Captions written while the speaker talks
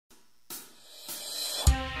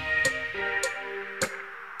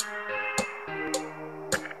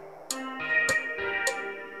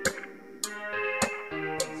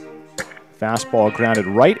Fastball grounded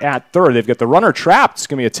right at third. They've got the runner trapped. It's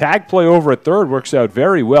going to be a tag play over at third. Works out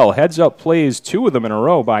very well. Heads up plays, 2 of them in a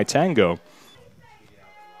row by Tango.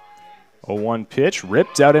 0-1 pitch,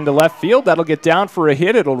 ripped out into left field. That'll get down for a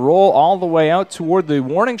hit. It'll roll all the way out toward the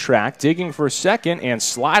warning track, digging for second, and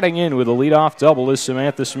sliding in with a leadoff double is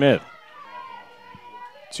Samantha Smith.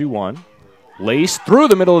 2-1. Lace through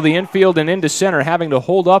the middle of the infield and into center, having to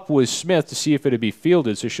hold up with Smith to see if it would be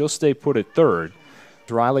fielded, so she'll stay put at third.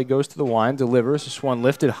 Riley goes to the line, delivers. This one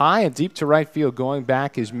lifted high and deep to right field. Going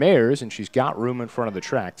back is Mayers, and she's got room in front of the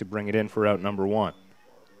track to bring it in for out number 1.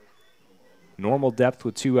 Normal depth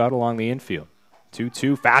with 2 out along the infield.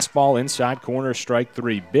 2-2, fastball inside corner, strike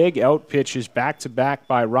 3. Big out pitches back-to-back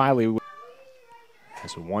by Riley.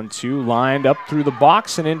 As a 1-2 lined up through the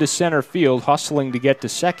box and into center field, hustling to get to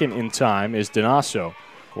second in time is Donasso.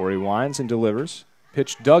 Corey winds and delivers.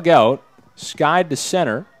 Pitch dug out, skied to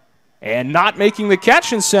center. And not making the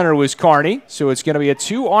catch in center was Carney, so it's going to be a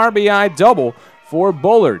 2 RBI double for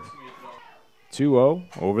Bullard.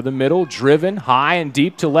 2-0 over the middle, driven high and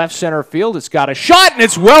deep to left center field. It's got a shot, and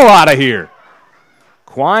it's well out of here.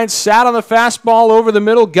 Quine sat on the fastball over the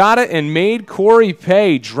middle, got it, and made Corey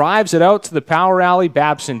pay. Drives it out to the power alley.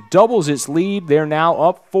 Babson doubles its lead. They're now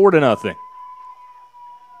up 4-0.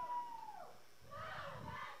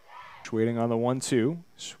 Waiting on the 1-2.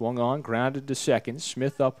 Swung on, grounded to second.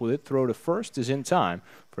 Smith up with it. Throw to first is in time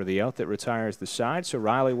for the out that retires the side. So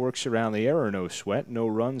Riley works around the error. No sweat. No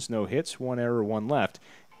runs, no hits. 1 error, 1 left.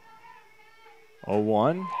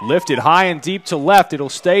 0-1. Lifted high and deep to left. It'll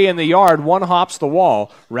stay in the yard. 1 hops the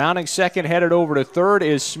wall. Rounding second, headed over to third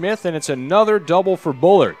is Smith, and it's another double for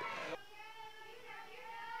Bullard.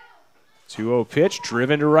 2-0 pitch,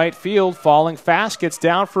 driven to right field, falling fast, gets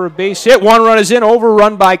down for a base hit. 1 run is in,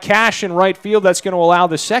 overrun by Cash in right field. That's going to allow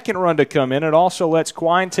the second run to come in. It also lets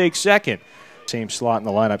Quine take second. Same slot in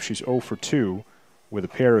the lineup. She's 0 for 2 with a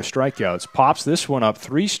pair of strikeouts. Pops this one up.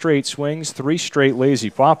 3 straight swings, 3 straight lazy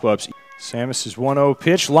pop-ups. Samus's 1-0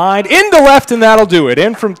 pitch lined into left, and that'll do it.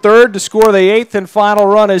 In from third to score the 8th and final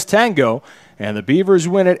run is Tango. And the Beavers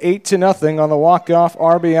win it 8-0 on the walk-off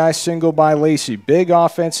RBI single by Lacey. Big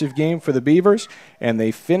offensive game for the Beavers, and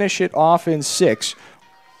they finish it off in 6,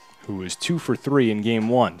 who is 2 for 3 in game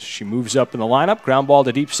 1. She moves up in the lineup, ground ball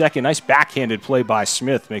to deep second. Nice backhanded play by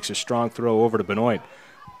Smith, makes a strong throw over to Benoit.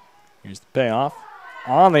 Here's the payoff.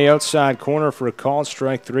 On the outside corner for a called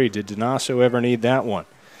strike 3. Did Donasso ever need that one?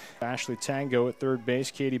 Ashley Tango at third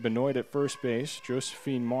base, Katie Benoit at first base,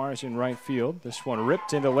 Josephine Mars in right field. This one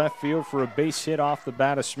ripped into left field for a base hit off the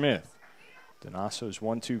bat of Smith. Donasso's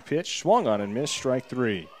 1-2 pitch, swung on and missed, strike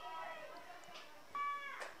 3.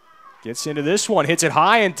 Gets into this one, hits it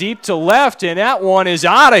high and deep to left, and that one is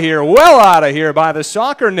out of here, well out of here by the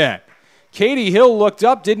soccer net. Katie Hill looked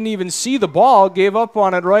up, didn't even see the ball, gave up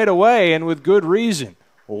on it right away, and with good reason.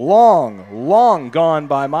 Long gone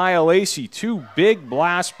by Maya Lacey. 2 big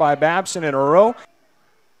blasts by Babson in a row.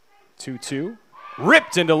 2-2.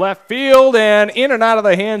 Ripped into left field and in and out of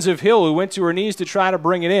the hands of Hill, who went to her knees to try to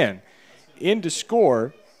bring it in. In to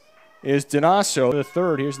score is Donasso. The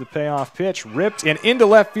third, here's the payoff pitch. Ripped and into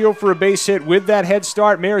left field for a base hit with that head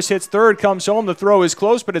start. Mayers hits third, comes home. The throw is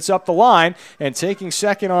close, but it's up the line. And taking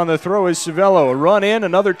second on the throw is Civello. A run in,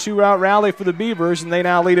 another 2-out rally for the Beavers, and they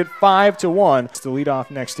now lead it 5-1. It's the leadoff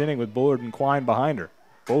next inning with Bullard and Quine behind her.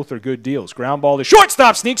 Both are good deals. Ground ball to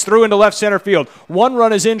shortstop, sneaks through into left center field. 1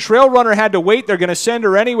 run is in. Trail runner had to wait. They're going to send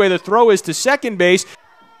her anyway. The throw is to second base.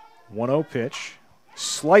 1-0 pitch.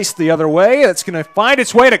 Sliced the other way. That's going to find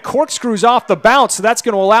its way to corkscrews off the bounce, so that's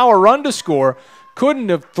going to allow a run to score. Couldn't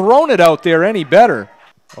have thrown it out there any better.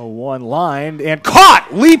 0-1 lined and caught!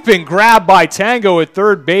 Leaping grab by Tango at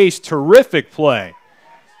third base. Terrific play.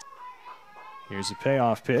 Here's a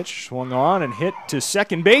payoff pitch. Swung on and hit to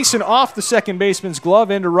second base and off the second baseman's glove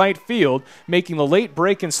into right field, making the late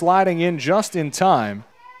break and sliding in just in time.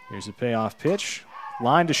 Here's a payoff pitch.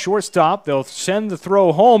 Line to shortstop. They'll send the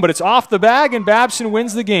throw home, but it's off the bag, and Babson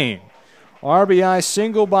wins the game. RBI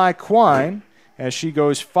single by Quine as she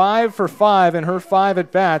goes 5 for 5 in her 5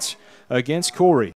 at-bats against Corey.